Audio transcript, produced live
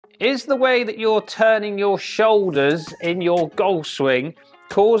Is the way that you're turning your shoulders in your golf swing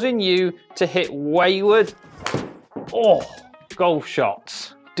causing you to hit wayward golf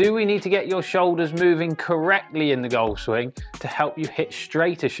shots? Do we need to get your shoulders moving correctly in the golf swing to help you hit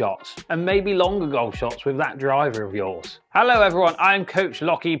straighter shots and maybe longer golf shots with that driver of yours? Hello everyone, I'm Coach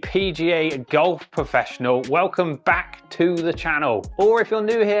Lockey, PGA golf professional. Welcome back to the channel. Or if you're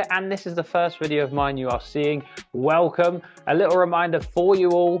new here and this is the first video of mine you are seeing, welcome. A little reminder for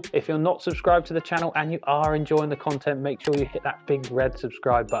you all, if you're not subscribed to the channel and you are enjoying the content, make sure you hit that big red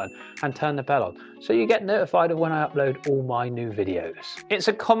subscribe button and turn the bell on so you get notified of when I upload all my new videos. It's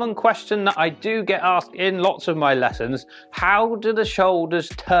a common question that I do get asked in lots of my lessons. How do the shoulders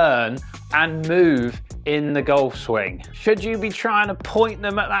turn and move in the golf swing? Should you be trying to point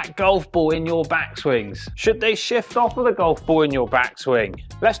them at that golf ball in your backswings? Should they shift off of the golf ball in your backswing?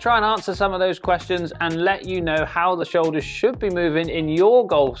 Let's try and answer some of those questions and let you know how the shoulders should be moving in your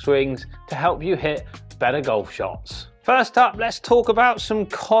golf swings to help you hit better golf shots. First up, let's talk about some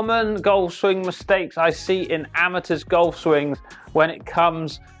common golf swing mistakes I see in amateurs golf swings when it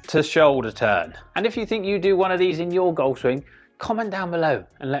comes to shoulder turn. And if you think you do one of these in your golf swing, comment down below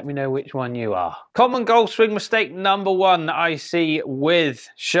and let me know which one you are. Common golf swing mistake number one that I see with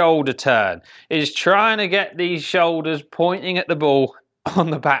shoulder turn is trying to get these shoulders pointing at the ball on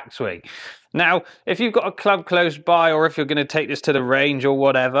the backswing. Now, if you've got a club close by or if you're going to take this to the range or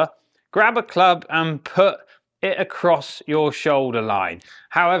whatever, grab a club and put it across your shoulder line.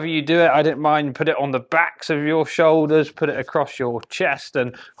 However you do it, I don't mind, put it on the backs of your shoulders, put it across your chest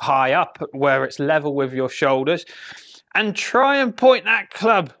and high up where it's level with your shoulders. And try and point that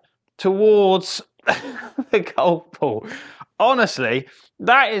club towards the golf ball. Honestly,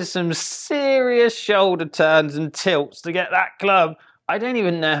 that is some serious shoulder turns and tilts to get that club. I don't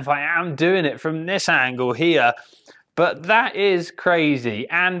even know if I am doing it from this angle here, but that is crazy.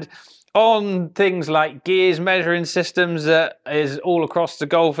 And on things like gears measuring systems that is all across the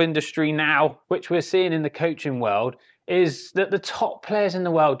golf industry now, which we're seeing in the coaching world, is that the top players in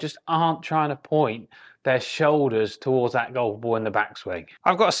the world just aren't trying to point their shoulders towards that golf ball in the backswing.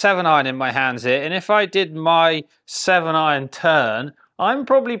 I've got a 7-iron in my hands here, and if I did my 7-iron turn, I'm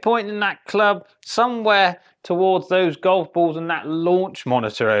probably pointing that club somewhere towards those golf balls and that launch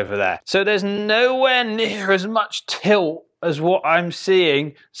monitor over there. So there's nowhere near as much tilt as what I'm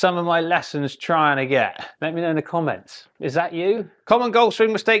seeing some of my lessons trying to get. Let me know in the comments. Is that you? Common golf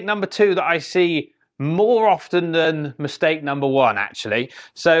swing mistake number two that I see more often than mistake number one, actually.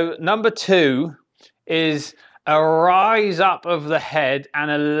 So number two is a rise up of the head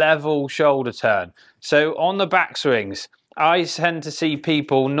and a level shoulder turn. So on the backswings, I tend to see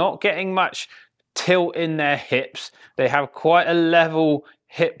people not getting much tilt in their hips. They have quite a level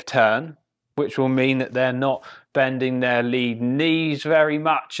hip turn, which will mean that they're not bending their lead knees very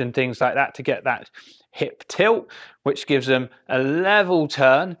much and things like that to get that hip tilt, which gives them a level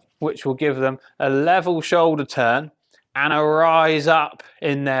turn, which will give them a level shoulder turn and a rise up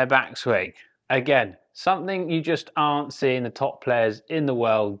in their backswing. Again, something you just aren't seeing the top players in the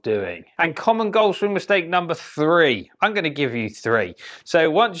world doing. And common golf swing mistake number three. I'm going to give you three. So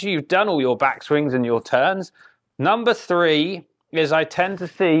once you've done all your backswings and your turns, number three is I tend to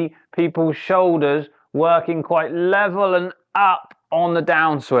see people's shoulders working quite level and up on the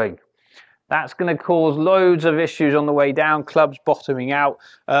downswing. That's going to cause loads of issues on the way down, clubs bottoming out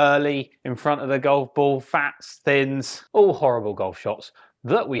early in front of the golf ball, fats, thins, all horrible golf shots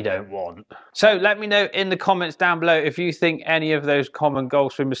that we don't want. So let me know in the comments down below if you think any of those common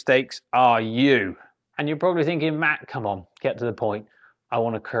golf swing mistakes are you. And you're probably thinking, Matt, come on, get to the point. I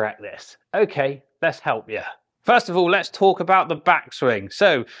want to correct this. Okay, let's help you. First of all, let's talk about the backswing.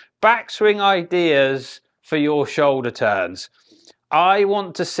 So backswing ideas for your shoulder turns. I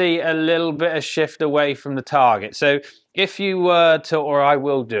want to see a little bit of shift away from the target. So if you were to, or I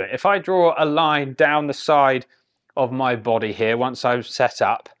will do it, if I draw a line down the side of my body here once I've set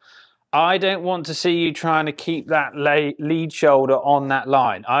up, I don't want to see you trying to keep that lead shoulder on that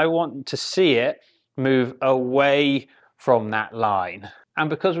line. I want to see it move away from that line. And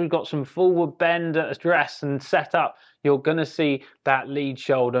because we've got some forward bend at address and set up, you're going to see that lead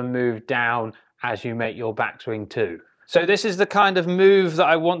shoulder move down as you make your backswing too. So this is the kind of move that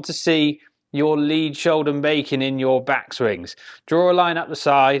I want to see your lead shoulder making in your backswings. Draw a line up the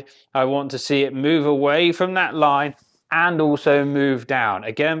side. I want to see it move away from that line and also move down.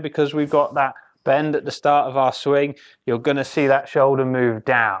 Again, because we've got that bend at the start of our swing, you're going to see that shoulder move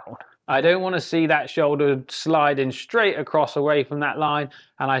down. I don't want to see that shoulder sliding straight across away from that line,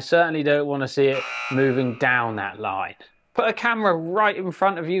 and I certainly don't want to see it moving down that line. Put a camera right in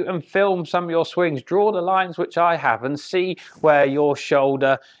front of you and film some of your swings. Draw the lines, which I have, and see where your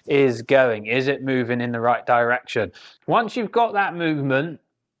shoulder is going. Is it moving in the right direction? Once you've got that movement,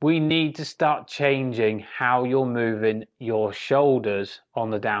 we need to start changing how you're moving your shoulders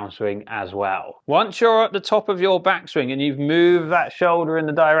on the downswing as well. Once you're at the top of your backswing and you've moved that shoulder in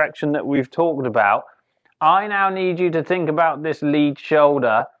the direction that we've talked about, I now need you to think about this lead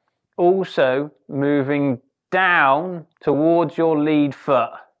shoulder also moving down towards your lead foot.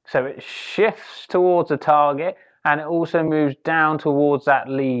 So it shifts towards the target and it also moves down towards that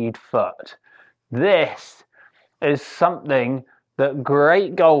lead foot. This is something that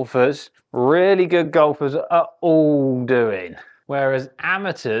great golfers, really good golfers, are all doing. Whereas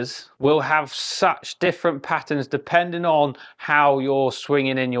amateurs will have such different patterns depending on how you're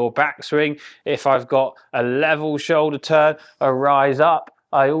swinging in your backswing. If I've got a level shoulder turn, a rise up,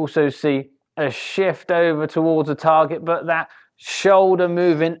 I also see a shift over towards the target, but that shoulder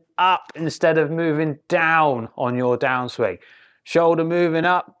moving up instead of moving down on your downswing. Shoulder moving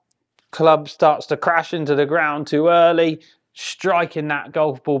up, club starts to crash into the ground too early, striking that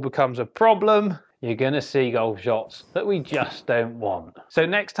golf ball becomes a problem. You're going to see golf shots that we just don't want. So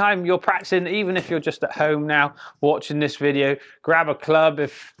next time you're practicing, even if you're just at home now watching this video, grab a club,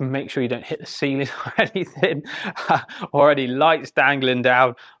 make sure you don't hit the ceiling or anything, or any lights dangling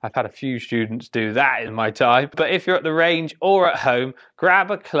down. I've had a few students do that in my time. But if you're at the range or at home,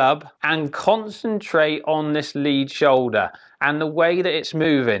 grab a club and concentrate on this lead shoulder and the way that it's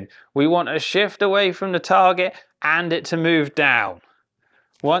moving. We want a shift away from the target and it to move down.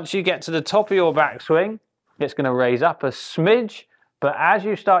 Once you get to the top of your backswing, it's going to raise up a smidge, but as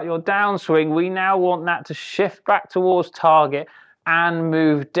you start your downswing, we now want that to shift back towards target and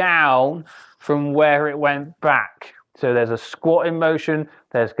move down from where it went back. So there's a squatting motion,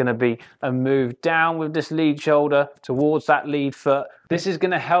 there's going to be a move down with this lead shoulder towards that lead foot. This is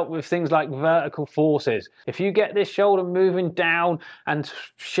going to help with things like vertical forces. If you get this shoulder moving down and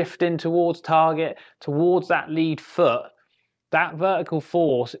shifting towards target, towards that lead foot, that vertical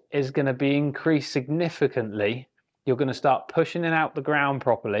force is going to be increased significantly. You're going to start pushing it out the ground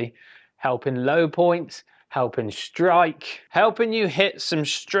properly, helping low points, helping strike, helping you hit some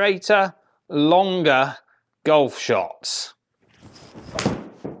straighter, longer golf shots.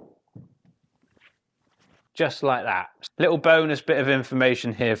 Just like that. Little bonus bit of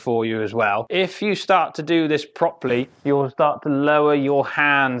information here for you as well. If you start to do this properly, you'll start to lower your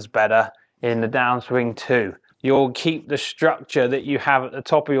hands better in the downswing too. You'll keep the structure that you have at the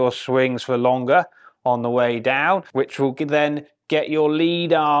top of your swings for longer on the way down, which will then get your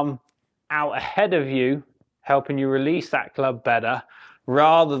lead arm out ahead of you, helping you release that club better,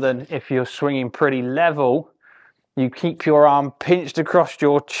 rather than if you're swinging pretty level, you keep your arm pinched across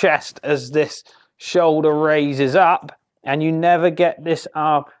your chest as this shoulder raises up and you never get this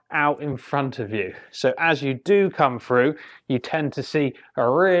arm out in front of you. So as you do come through, you tend to see a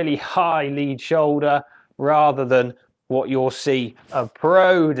really high lead shoulder, rather than what you'll see a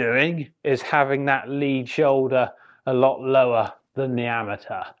pro doing is having that lead shoulder a lot lower than the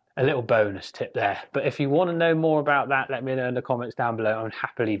amateur. A little bonus tip there. But if you want to know more about that, let me know in the comments down below. I'll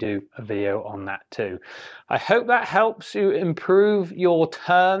happily do a video on that too. I hope that helps you improve your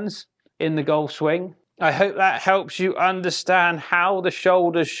turns in the golf swing. I hope that helps you understand how the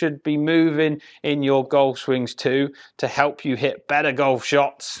shoulders should be moving in your golf swings too, to help you hit better golf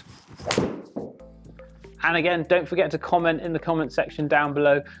shots. And again, don't forget to comment in the comment section down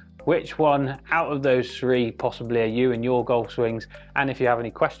below which one out of those three possibly are you in your golf swings, and if you have any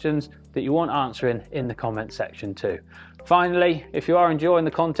questions that you want answering in the comment section too. Finally, if you are enjoying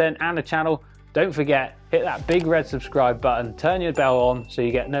the content and the channel, don't forget, hit that big red subscribe button, turn your bell on so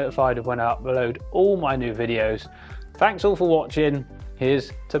you get notified of when I upload all my new videos. Thanks all for watching.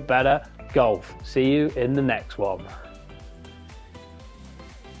 Here's to better golf. See you in the next one.